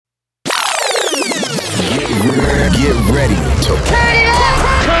Get ready to turn it up.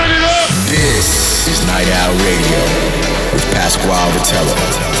 Turn it up. This is Night Owl Radio with Pasquale Vitello.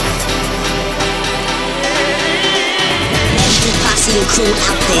 Magic Posse and crew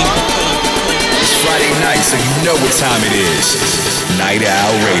out there. It's Friday night, so you know what time it is. Night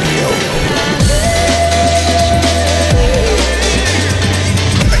Owl Radio.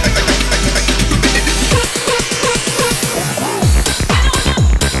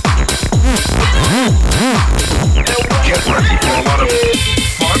 Get ready for a lot of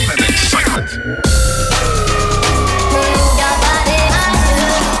fun and excitement. Night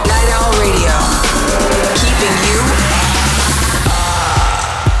Owl Radio, keeping you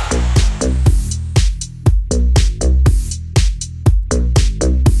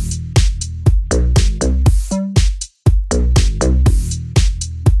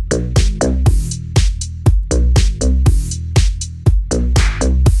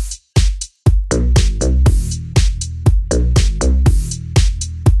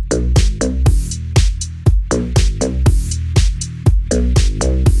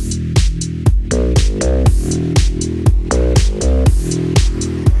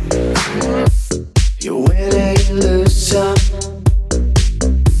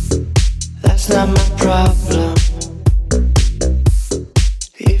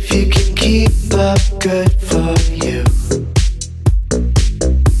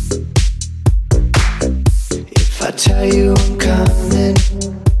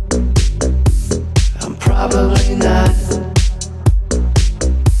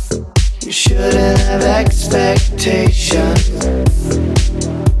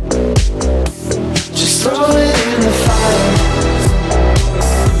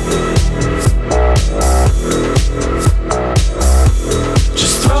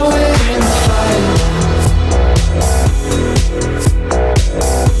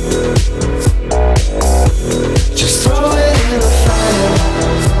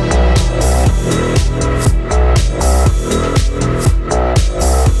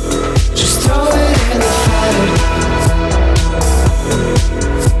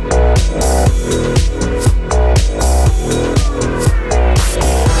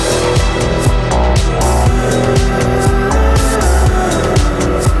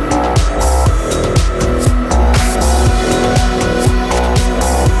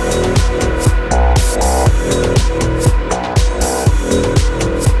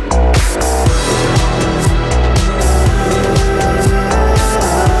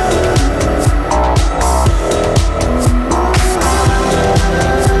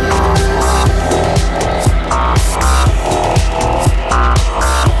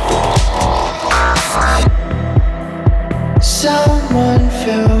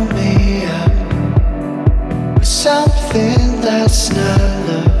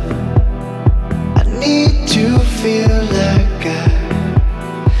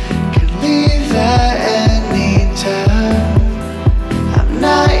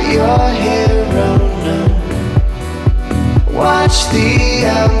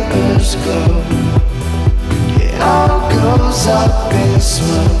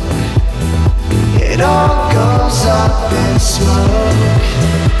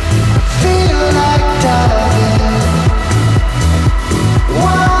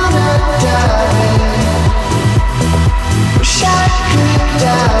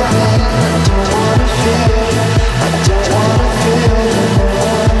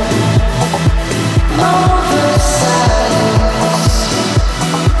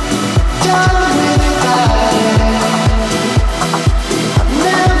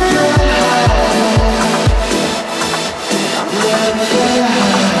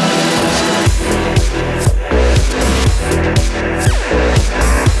Never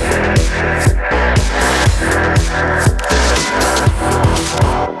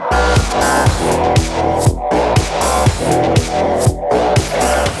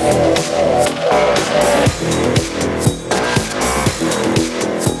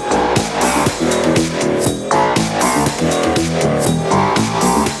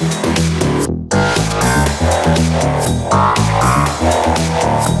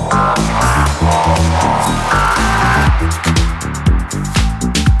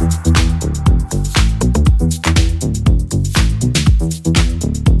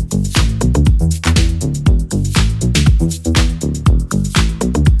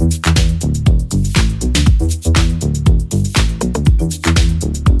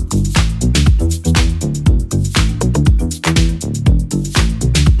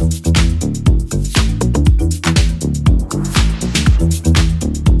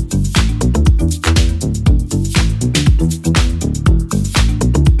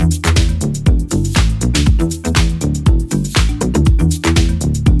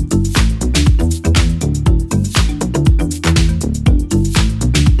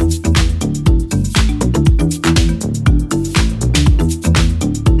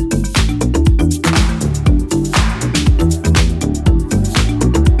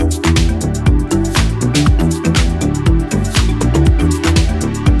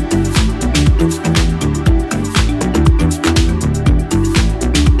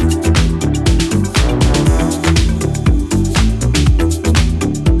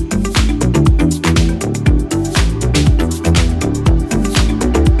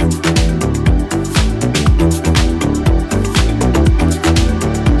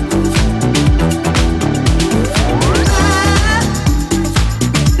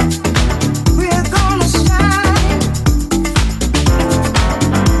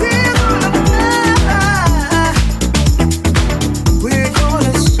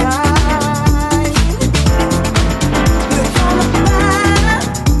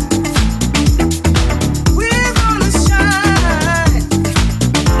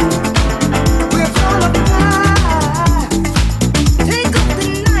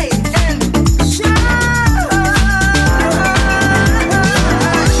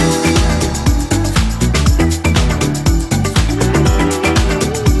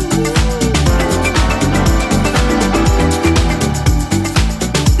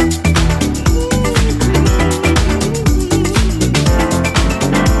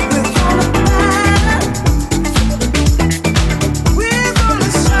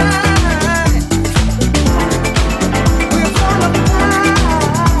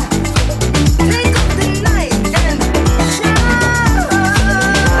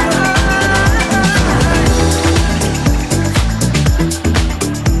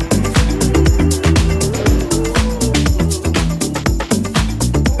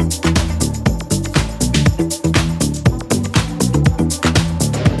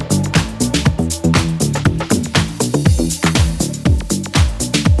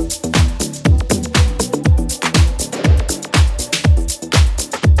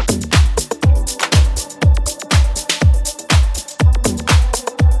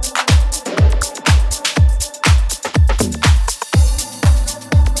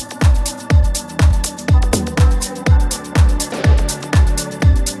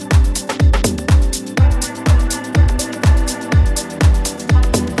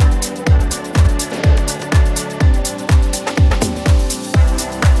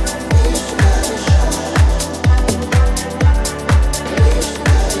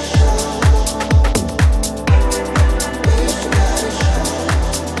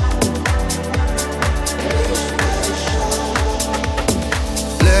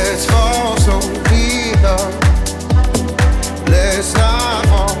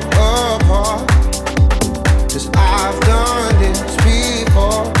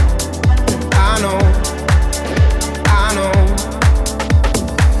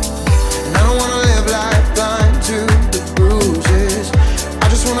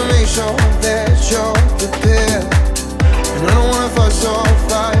sure that you're prepared. And I don't wanna fuss or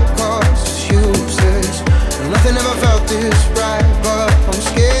fight, cause it's useless. And nothing ever felt this right, but I'm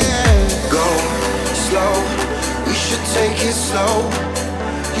scared. Go slow, we should take it slow.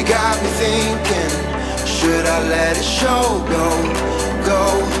 You got me thinking, should I let it show? Go,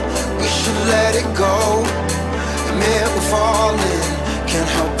 we should let it go. Admit we're falling, can't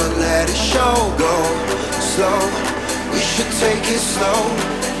help but let it show. Go slow, we should take it slow.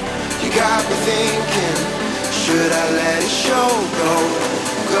 You got me thinking, should I let it show?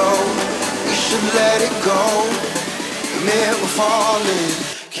 Go, we should let it go. Admit we're falling,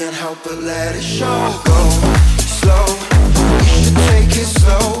 can't help but let it show. Go slow, we should take it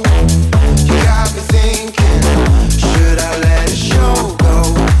slow. You got me thinking, should I let it show? Go,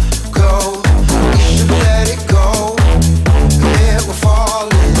 we should let it go. Admit we're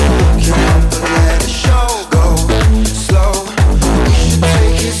falling, can't help but let it show. Go slow, we should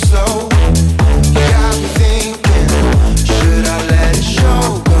take it slow. You got me thinking, should I let it show?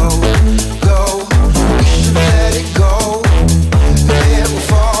 Go, we should let it go. Admit we're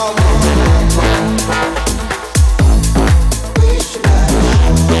falling. We should let it show. We should let it show.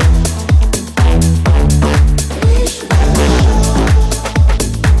 We should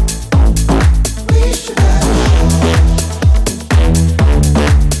let it show. We should let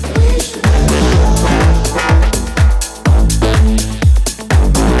it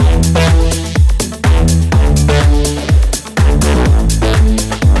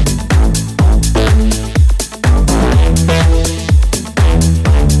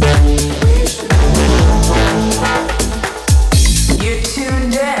You're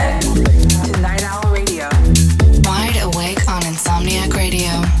tuned in to Night Owl Radio. Wide awake on Insomniac Radio.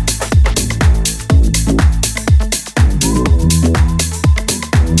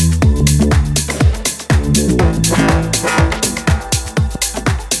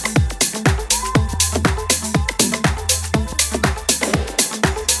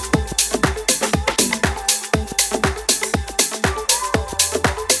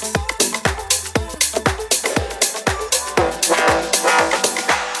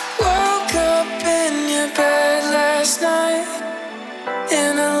 Woke up in your bed last night,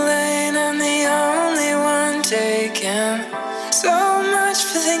 in a lane I'm the only one taking. So much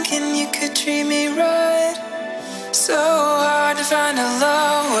for thinking you could treat me right. So hard to find a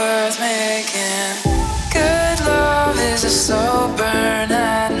love worth making. Good love is a slow burn,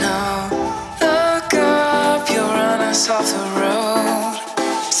 I know. Look up, you'll run us off the road.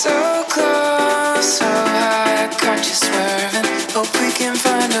 So close, so high, I caught you swerving. Hope we can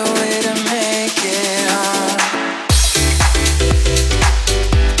find a way to make it home.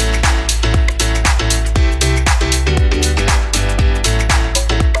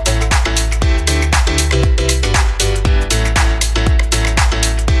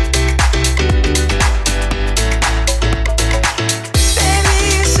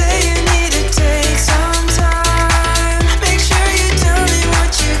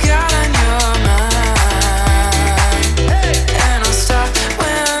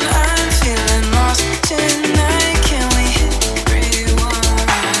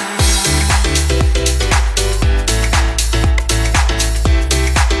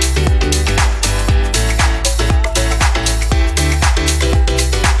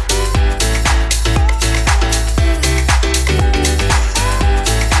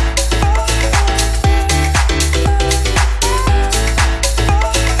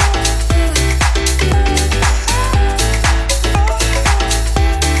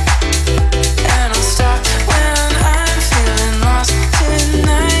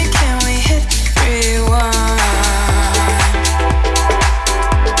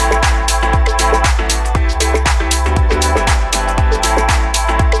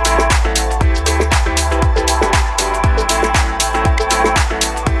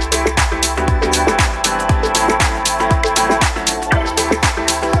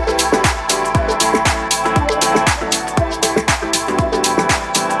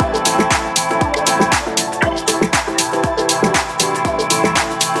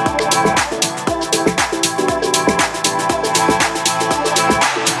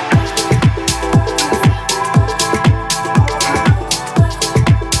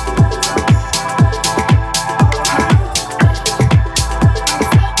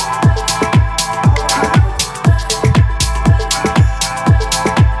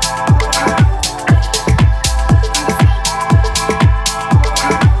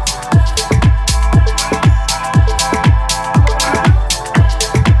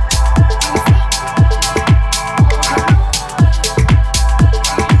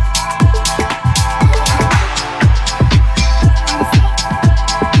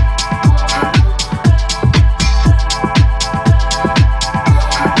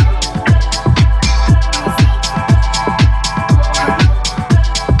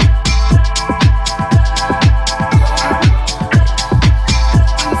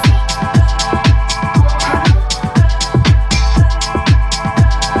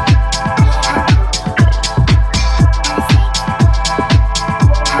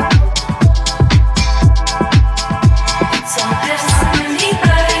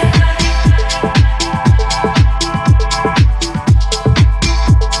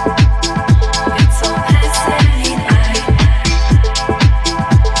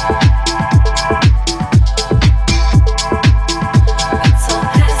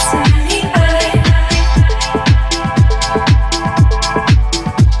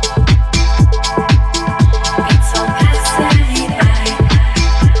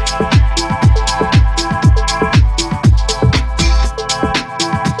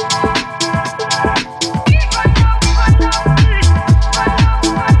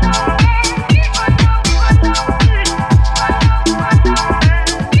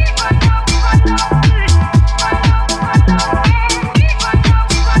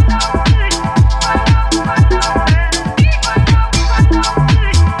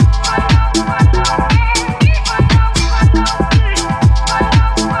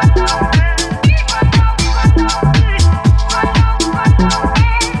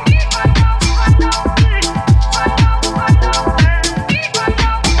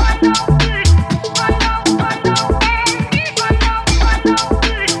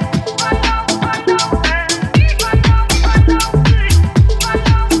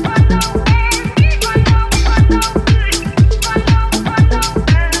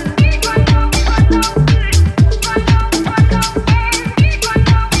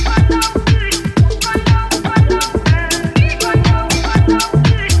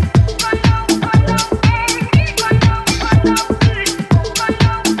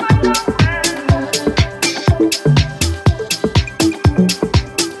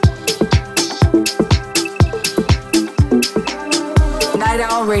 Night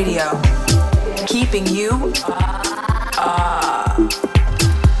Owl Radio, keeping you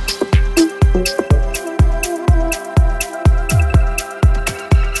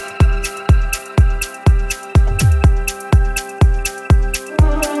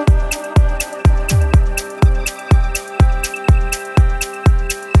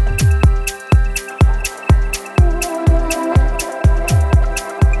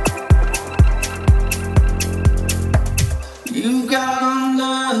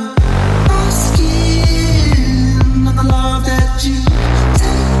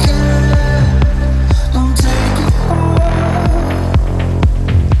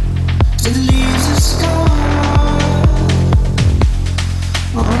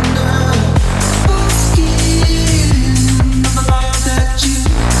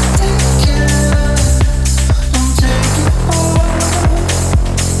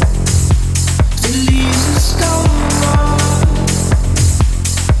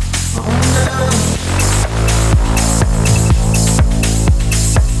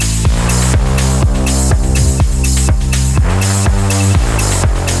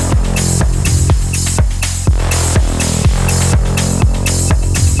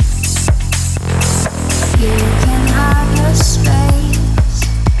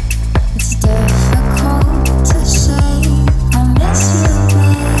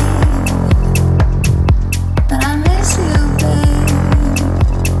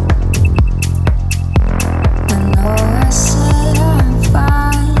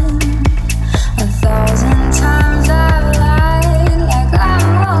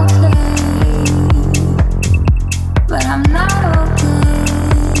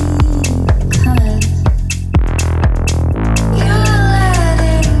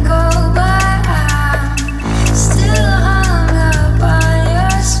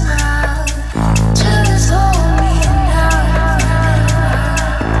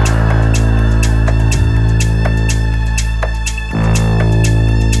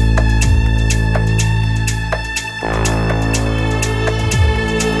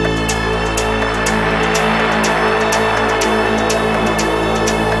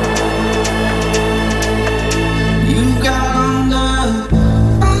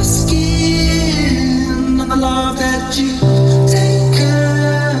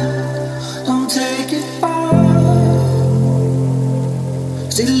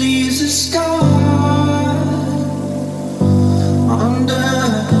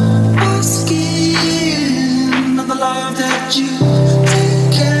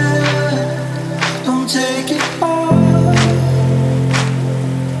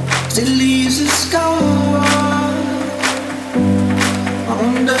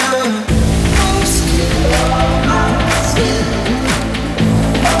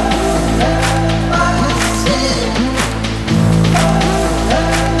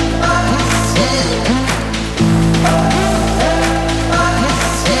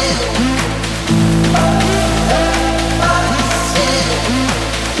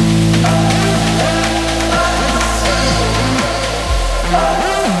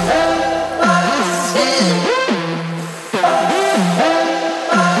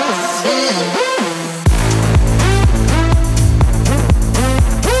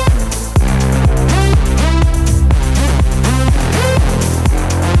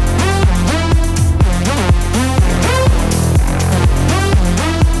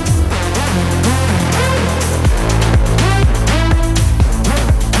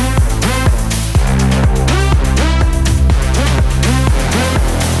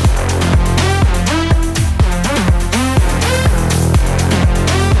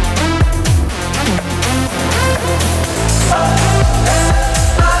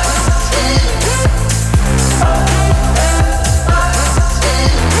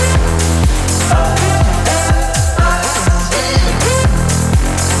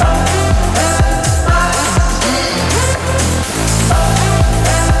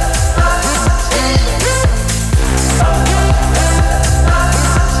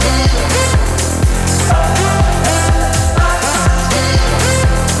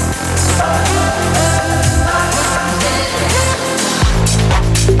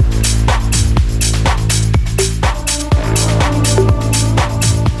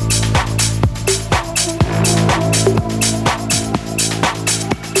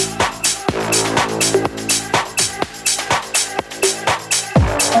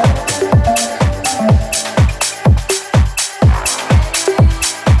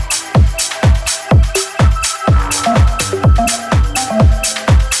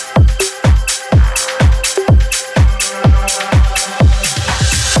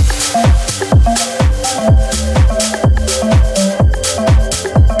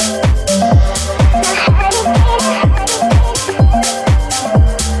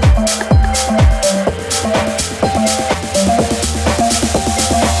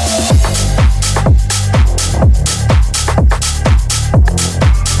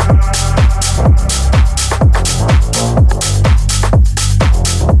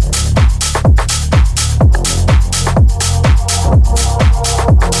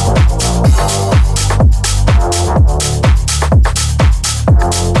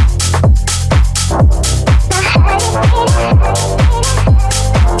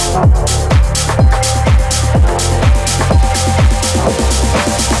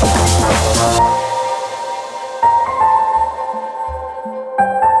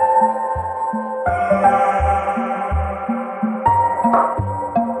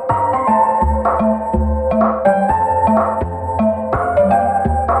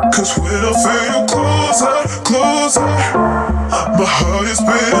closer. My heart is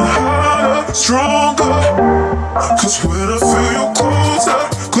beating harder, stronger. 'Cause when I feel you closer,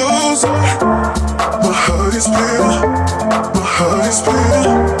 closer, my heart is beating, my heart is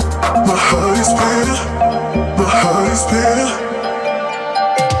beating, my heart is beating, my heart is beating.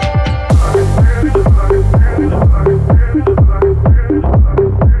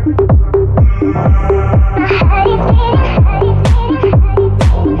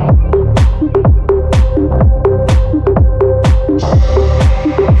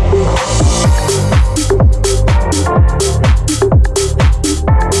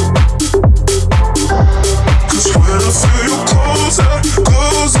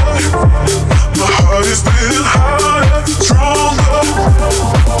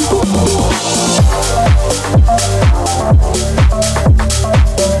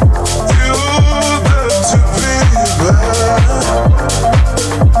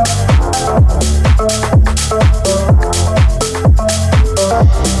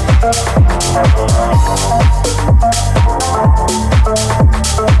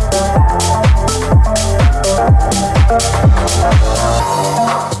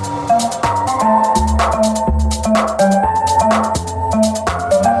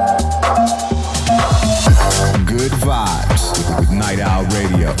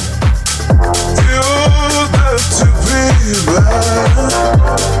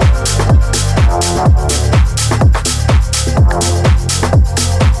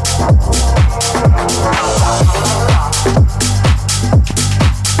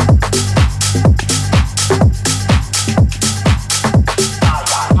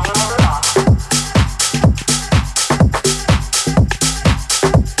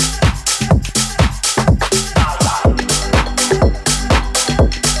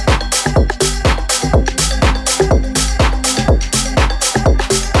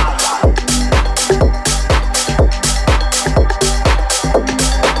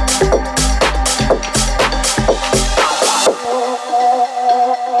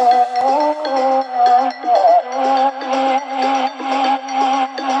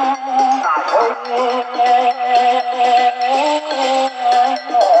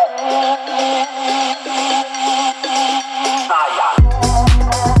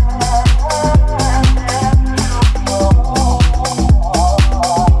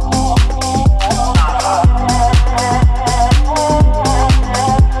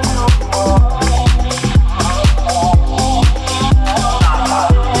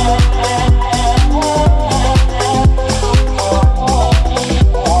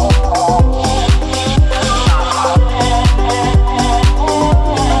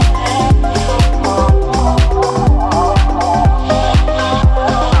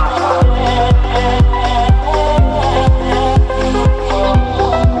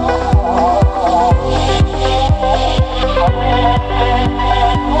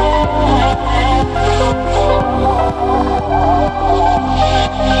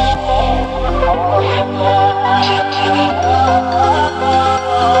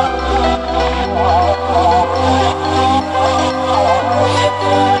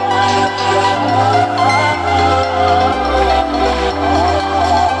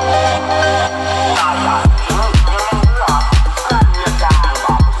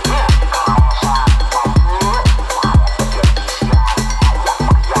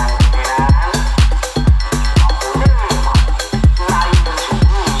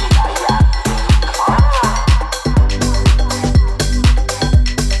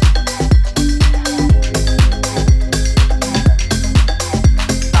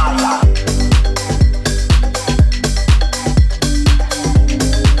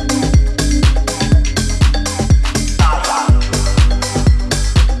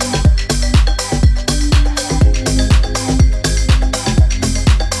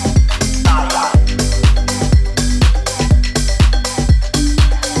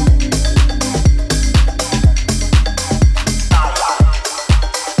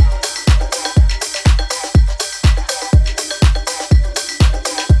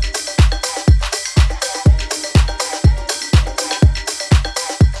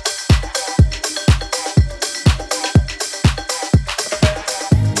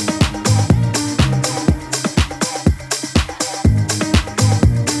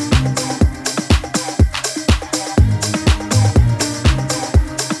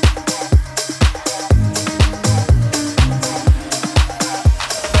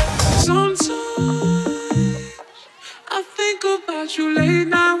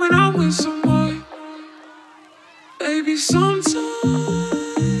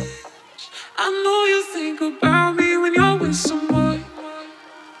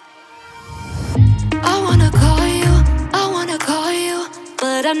 I wanna call you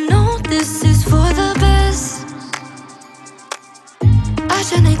but I know this is for the best. I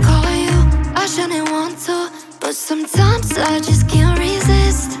shouldn't call you, I shouldn't want to, but sometimes I just can't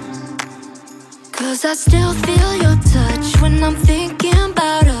resist. Cause I still feel your touch when I'm thinking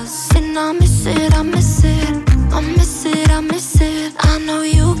about us. And I miss it, I miss it, I miss it, I miss it. I know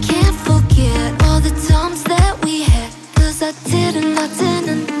you can't forget all the times that we had. Cause I didn't, I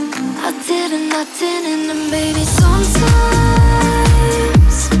didn't, I didn't, I didn't. And baby, sometimes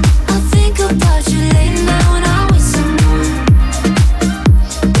I think about you late night when I'm with someone.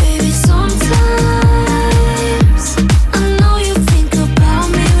 Baby, sometimes I know you think about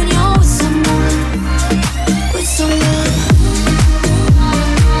me when you're with someone. With someone.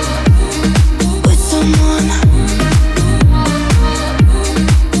 With someone.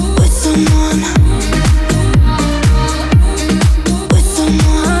 With someone. With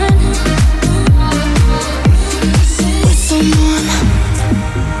someone. With someone.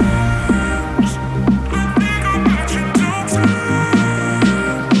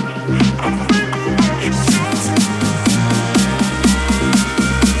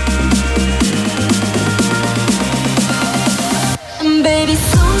 And baby,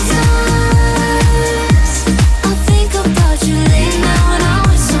 sometimes I think about you late night when I'm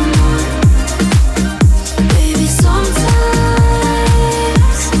with someone. Baby, sometimes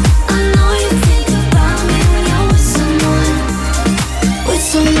I know you think about me when you're with someone. With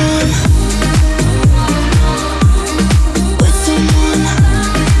someone. With someone.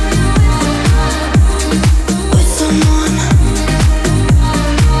 With someone.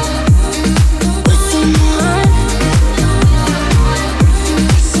 With someone.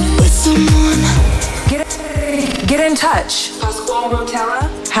 With someone. Get in touch. Pasquale Rotella.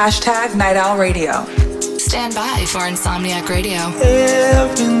 Hashtag Night Owl Radio. Stand by for Insomniac Radio.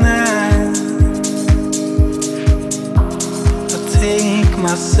 Every night I take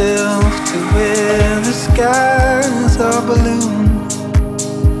myself to where the skies are blue,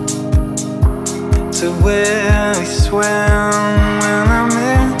 to where we swam when I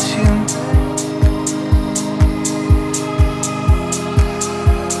met you.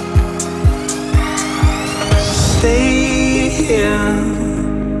 Stay here.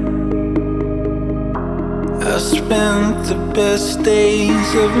 I spent the best days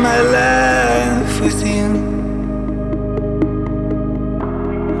of my life with you,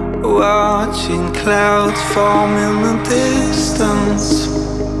 watching clouds form in the distance.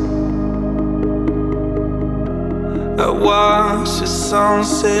 I watched the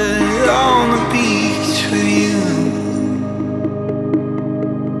sunset on the beach with you.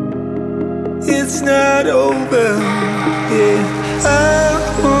 It's not over, yeah. I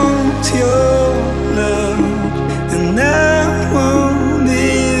want your love, and I want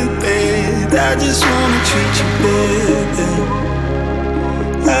it bad. I just wanna treat you better.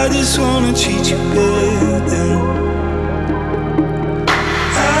 I just wanna treat you better.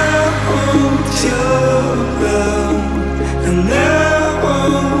 I want your love, and I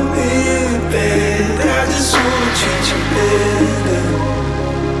want it bad. I just wanna treat you better.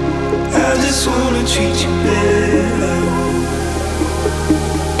 I just wanna treat you better.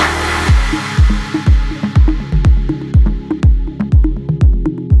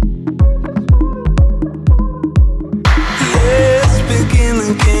 Let's begin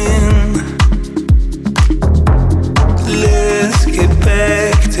again. Let's get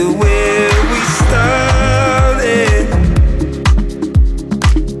back to where we started,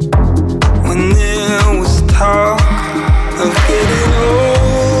 when there was talk of getting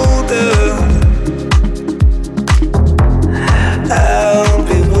older. I'll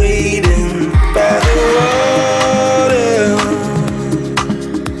be waiting by the water.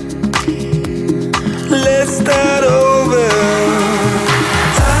 Let's start over.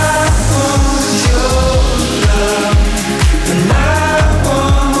 I want your love, and I want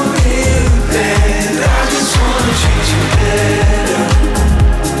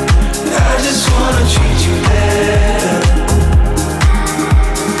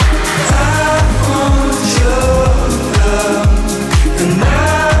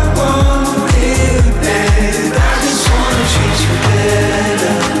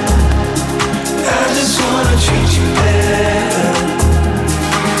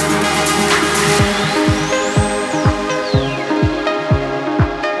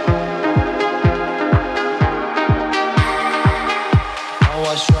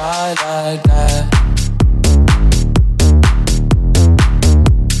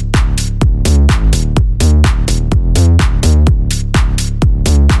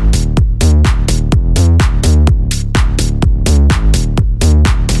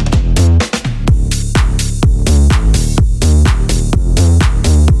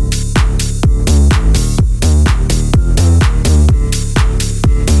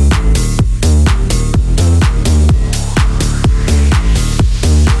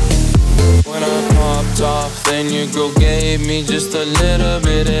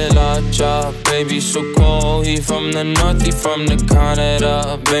get it locked up. Baby so cold, he from the north, he from the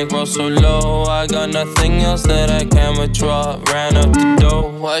Canada. Bankroll so low, I got nothing else that I can withdraw. Ran up the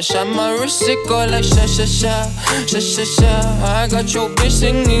dough, I shot my wrist, it go like sha sha sha, sha sha sha. I got your bitch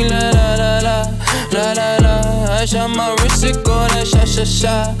singing la la la la, la la la. I shot my wrist, it go like sha sha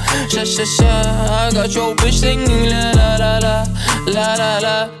sha, sha sha sha. I got your bitch singing la la la la, la la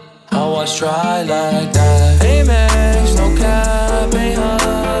la. I was dry like that. Amex, no cap,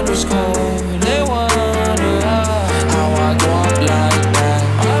 800 score. They wonder how I go up like that.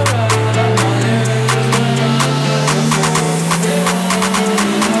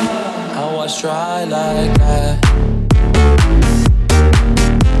 I was dry like that.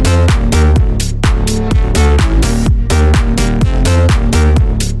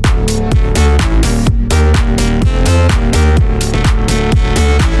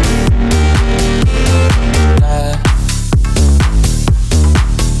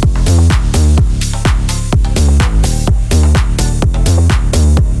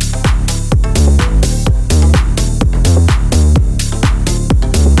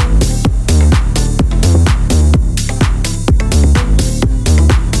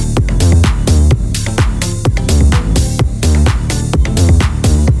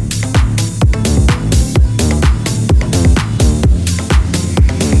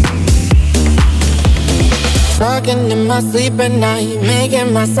 Talking in my sleep at night,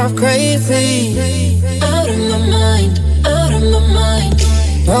 making myself crazy. Out of my mind, out of my mind.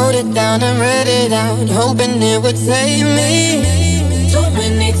 Wrote it down and read it out, hoping it would save me. Too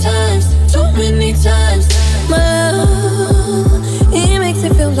many times, too many times. My love, he makes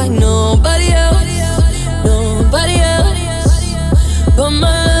it feel like nobody else, nobody else. But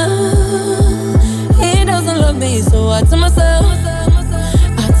my love, he doesn't love me, so I tell myself,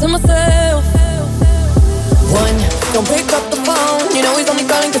 one, don't pick up the phone. You know he's only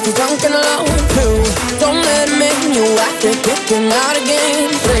calling cause he's drunk and alone. Two, don't let him in. You have to kick him out again.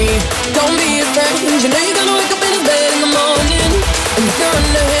 Three, don't be afraid. You know you're gonna wake up in his bed in the morning. And if you're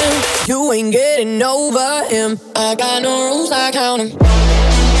under him, you ain't getting over him. I got no rules, I count him.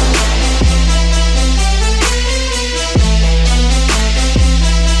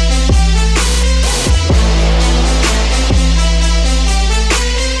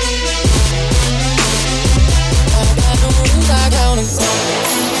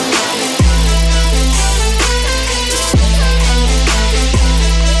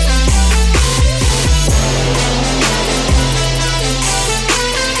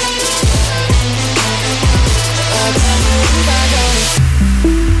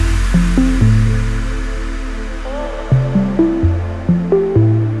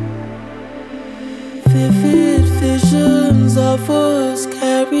 Vivid visions of us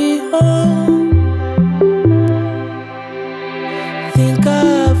carry on. Think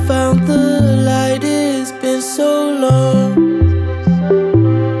I found the light, it's been so long.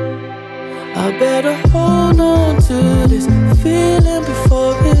 I better hold on to this feeling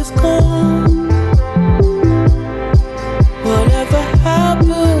before it's gone. Whatever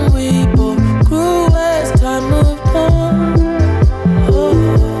happened, we both grew as time moved on. Oh,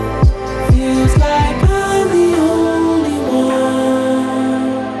 feels like I'm the only one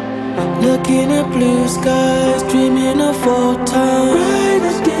looking at blue skies, dreaming of old times.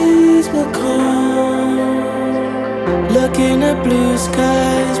 Brighter days will come. Looking at blue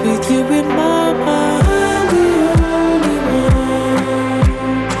skies with you in my mind. I'm the only one.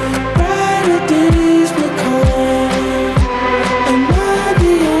 Brighter days will come. Am I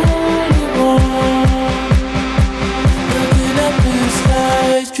the only one? Looking at blue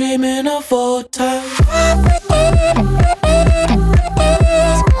skies, dreaming of old times.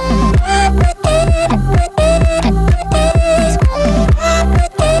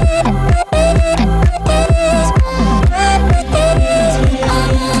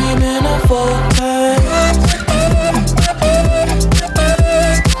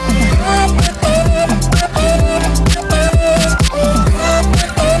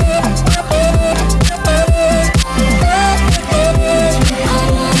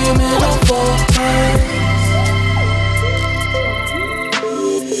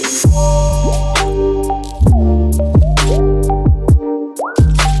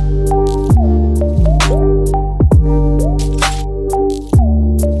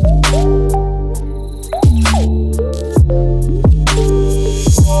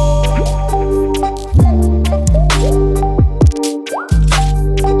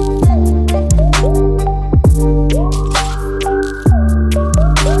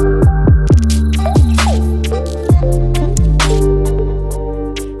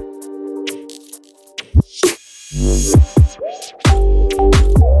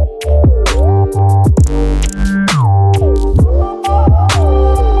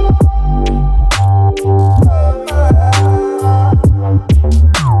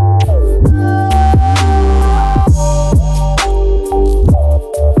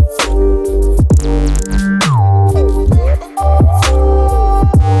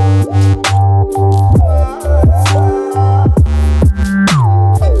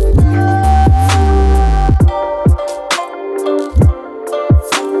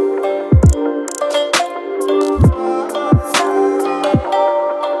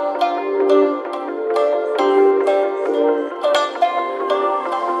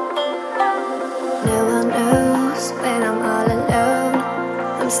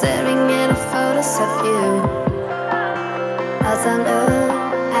 of you. Else I know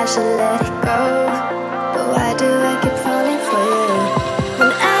I should let it go, but why do I keep falling for you?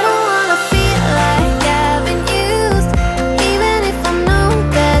 When I don't wanna feel like I've been used, even if I know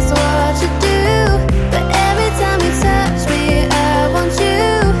that's what you do. But every time you touch me, I want you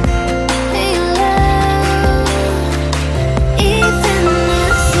in love. Even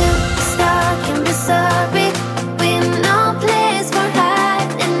a superstar can be sorry, with no place for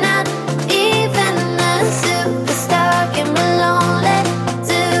hiding out. Even a superstar can be lonely.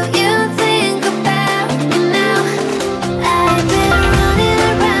 Do you think about me now? I've been running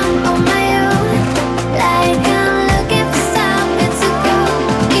around on my own, like I'm looking for somewhere to go.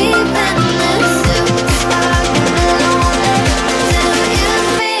 Even a superstar can be lonely. Do you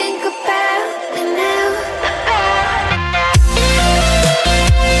think about me now?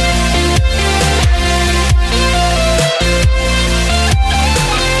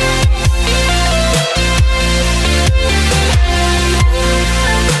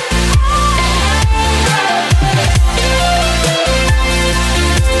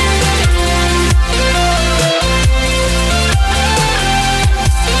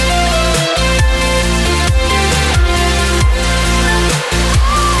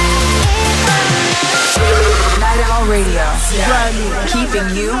 Night Owl Radio. Keeping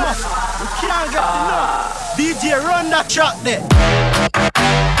you DJ, run that shot there.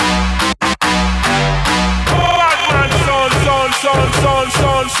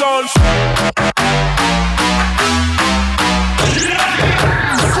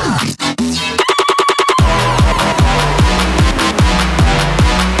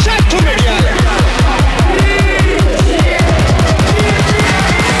 Check to me,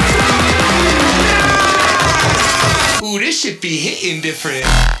 Ooh, this shit be hitting different.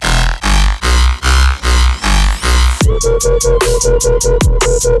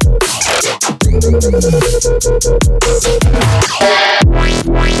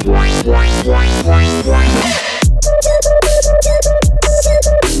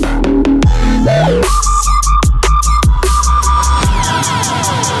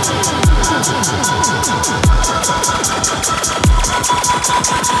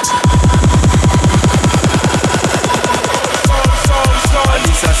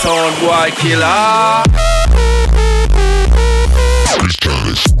 This a sound boy killer.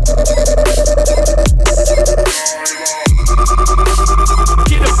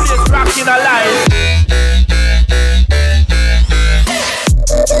 Keep the place rocking alive.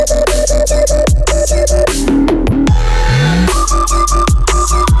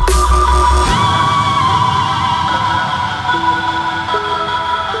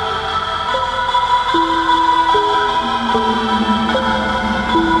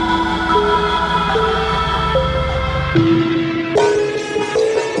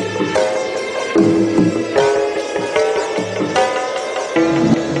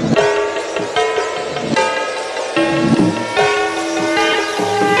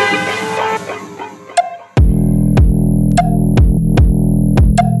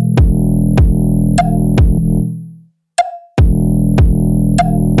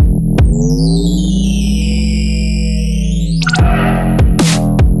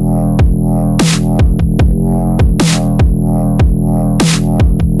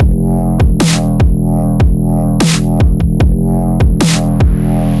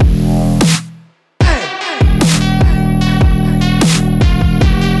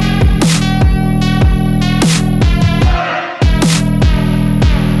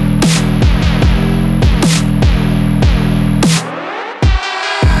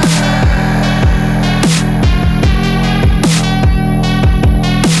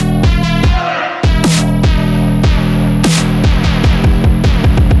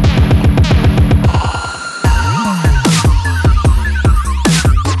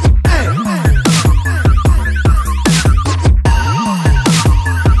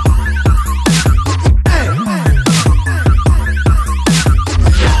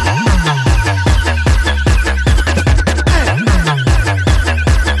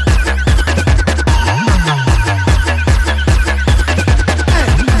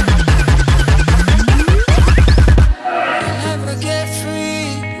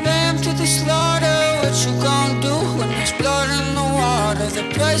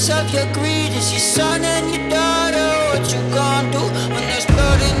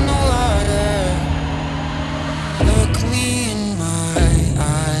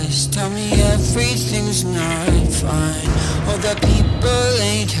 everything's not fine. All the people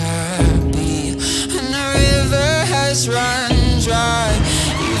ain't happy, and the river has run dry.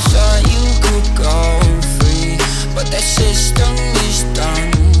 You thought you could go free, but the system is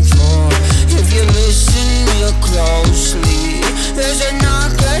done for. If you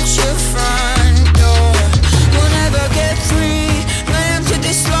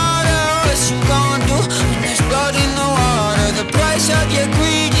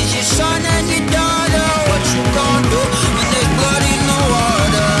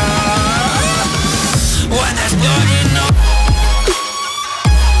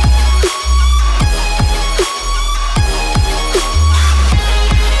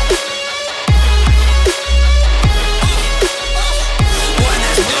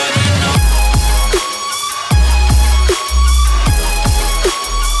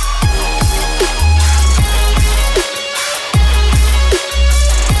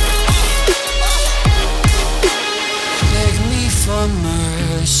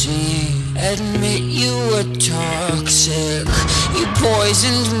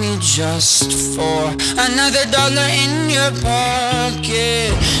poisoned me just for another dollar in your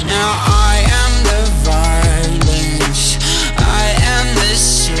pocket. Now I am the violence, I am the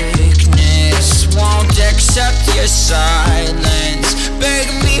sickness. Won't accept your silence,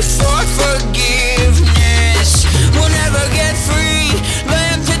 beg me for forgiveness. We'll never get free,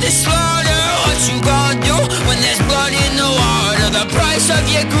 lamb to the slaughter. What you gonna do when there's blood in the water? The price of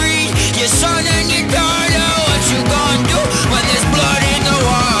your greed, your son and your daughter. What you gonna do when there's blood in the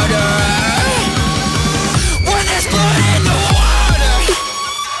water? When there's blood in the water.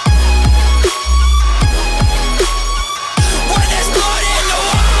 When there's blood in the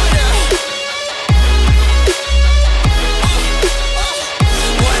water.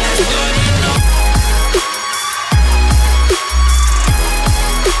 When there's blood in the water.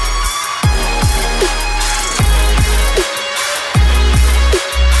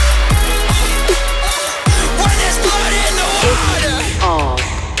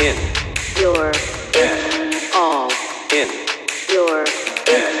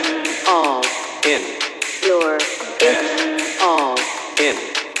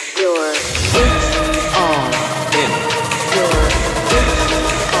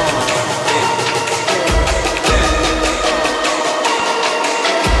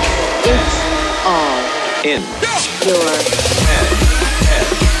 In your head.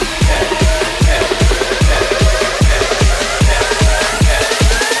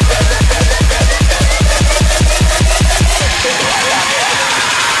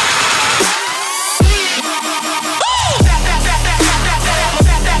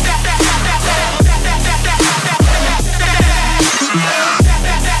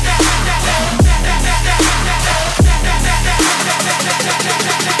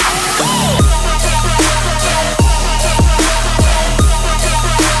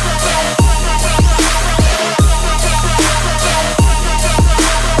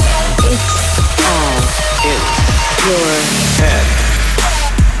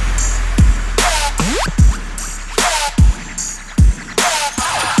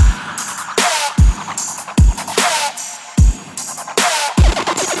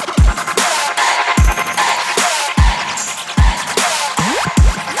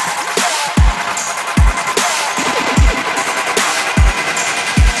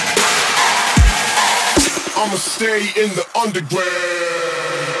 I'ma stay in the underground.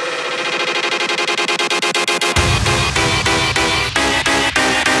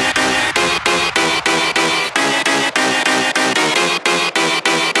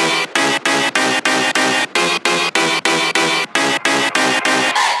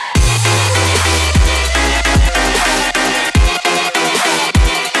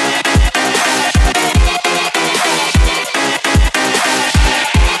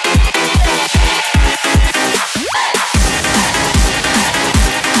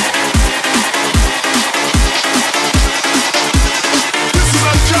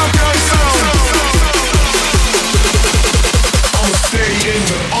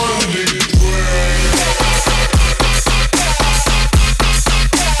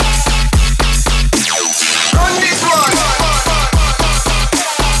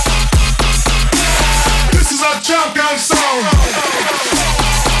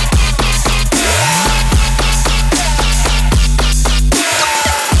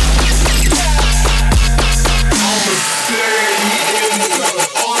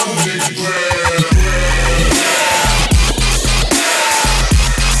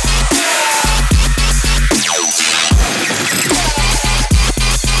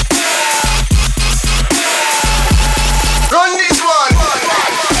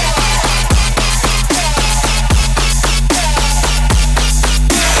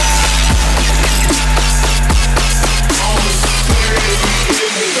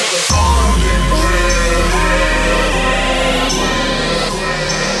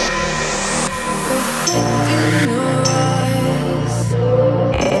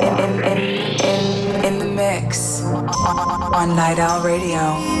 On Night Owl Radio.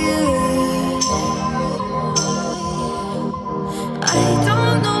 I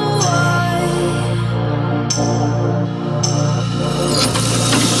don't know why.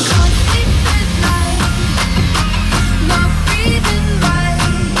 Can't sleep at night, not breathing right,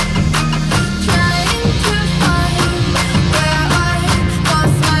 trying to find where I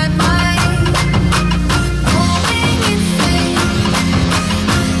lost my mind, going insane.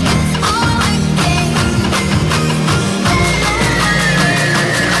 It's all a game.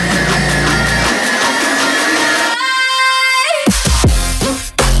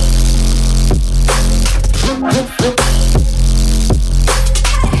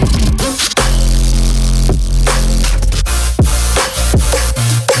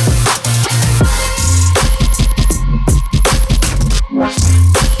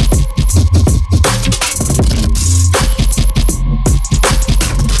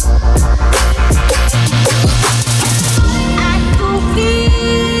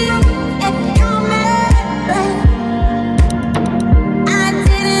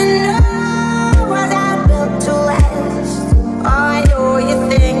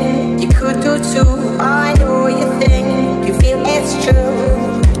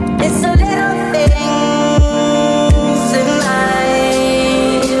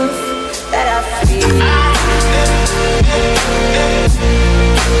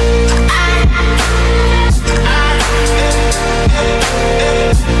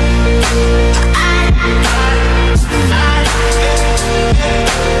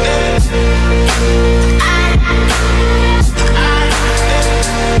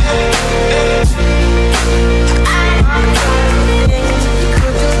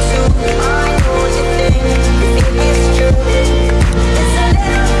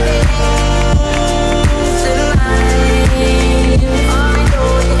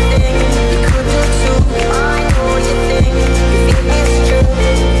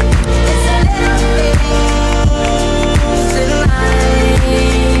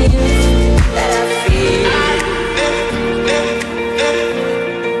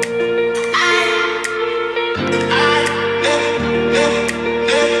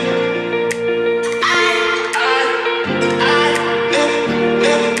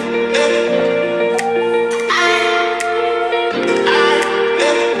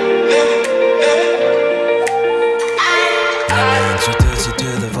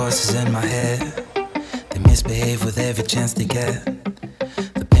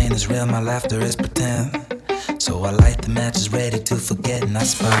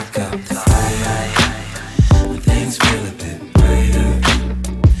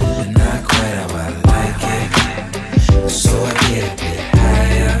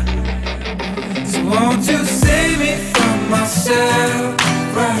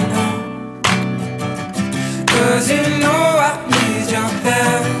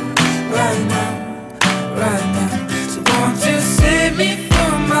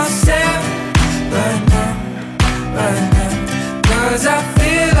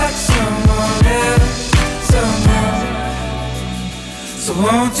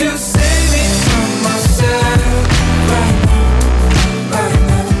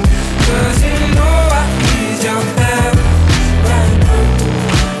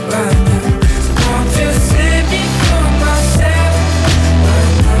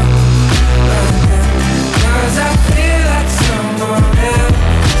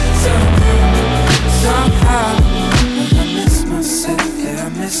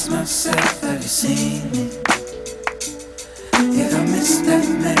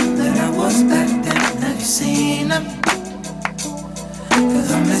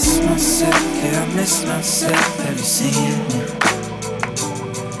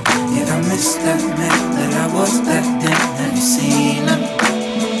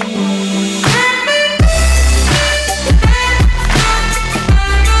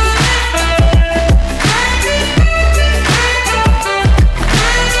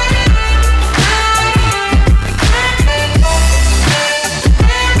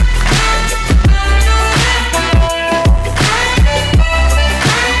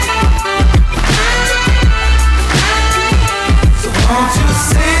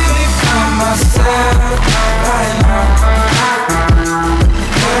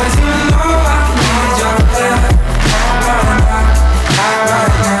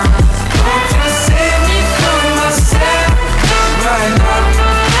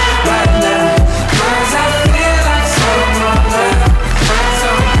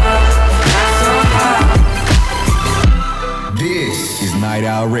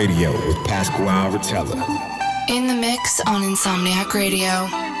 In the mix on Insomniac Radio.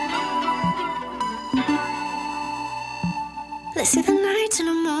 Let's see the night in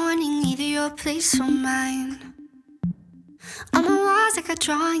the morning, either your place or mine. On my walls I got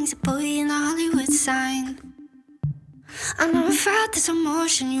drawings, a boy in a Hollywood sign. I never felt this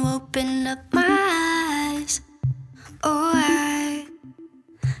emotion, you opened up my eyes. Oh, I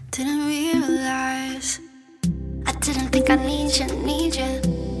didn't realize. I didn't think I need you.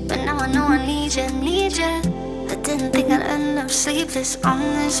 But now I know I need you. I didn't think I'd end up sleepless on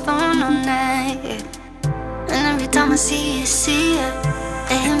this phone all night. And every time I see you,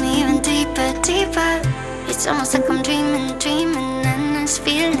 they hit me even deeper. It's almost like I'm dreaming, and it's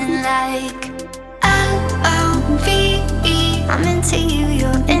feeling like L-O-V-E. I'm into you,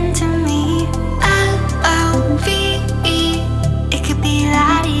 you're into me. L-O-V-E. It could be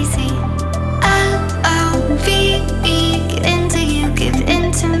that easy. L-O-V-E. Get into you, give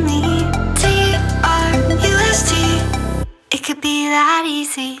into me. T-R-U-S-T. It could be that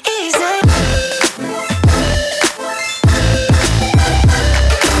easy.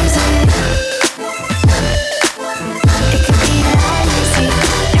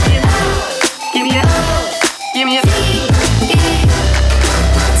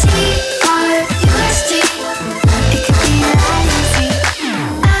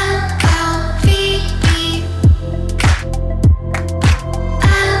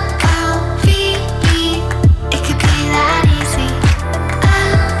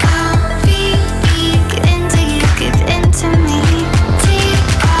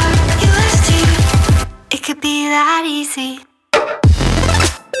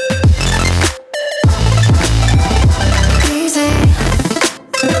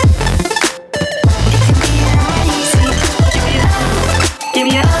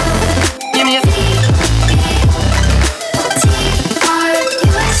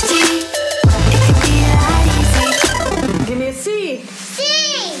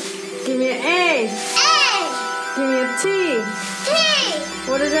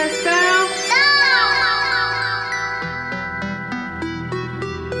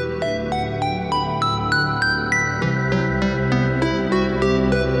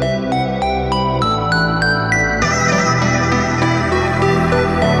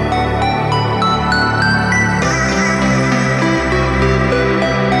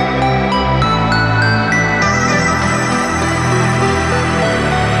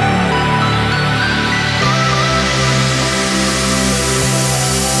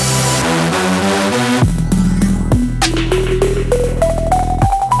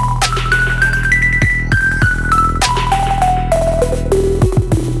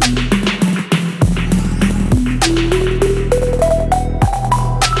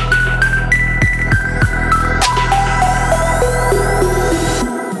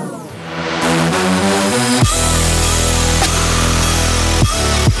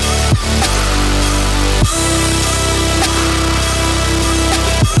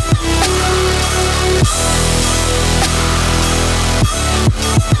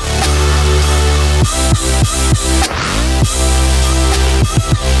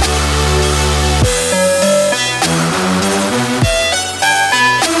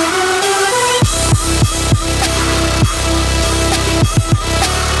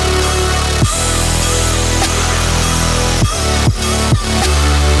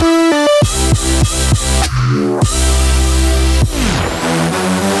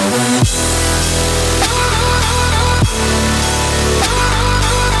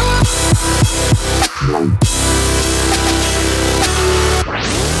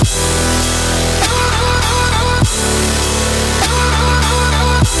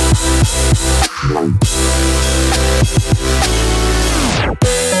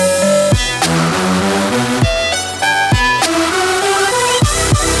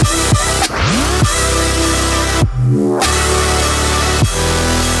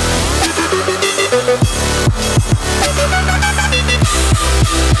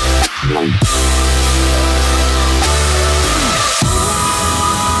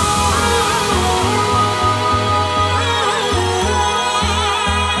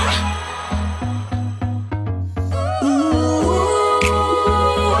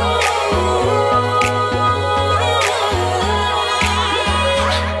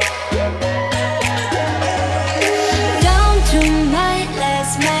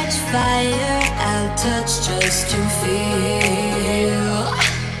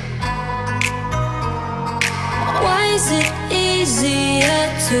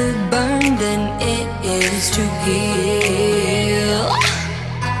 burned than it is to heal.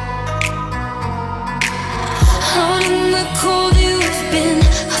 Out in the cold you've been,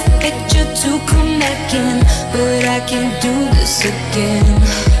 I begged you to come back in, but I can't do this again.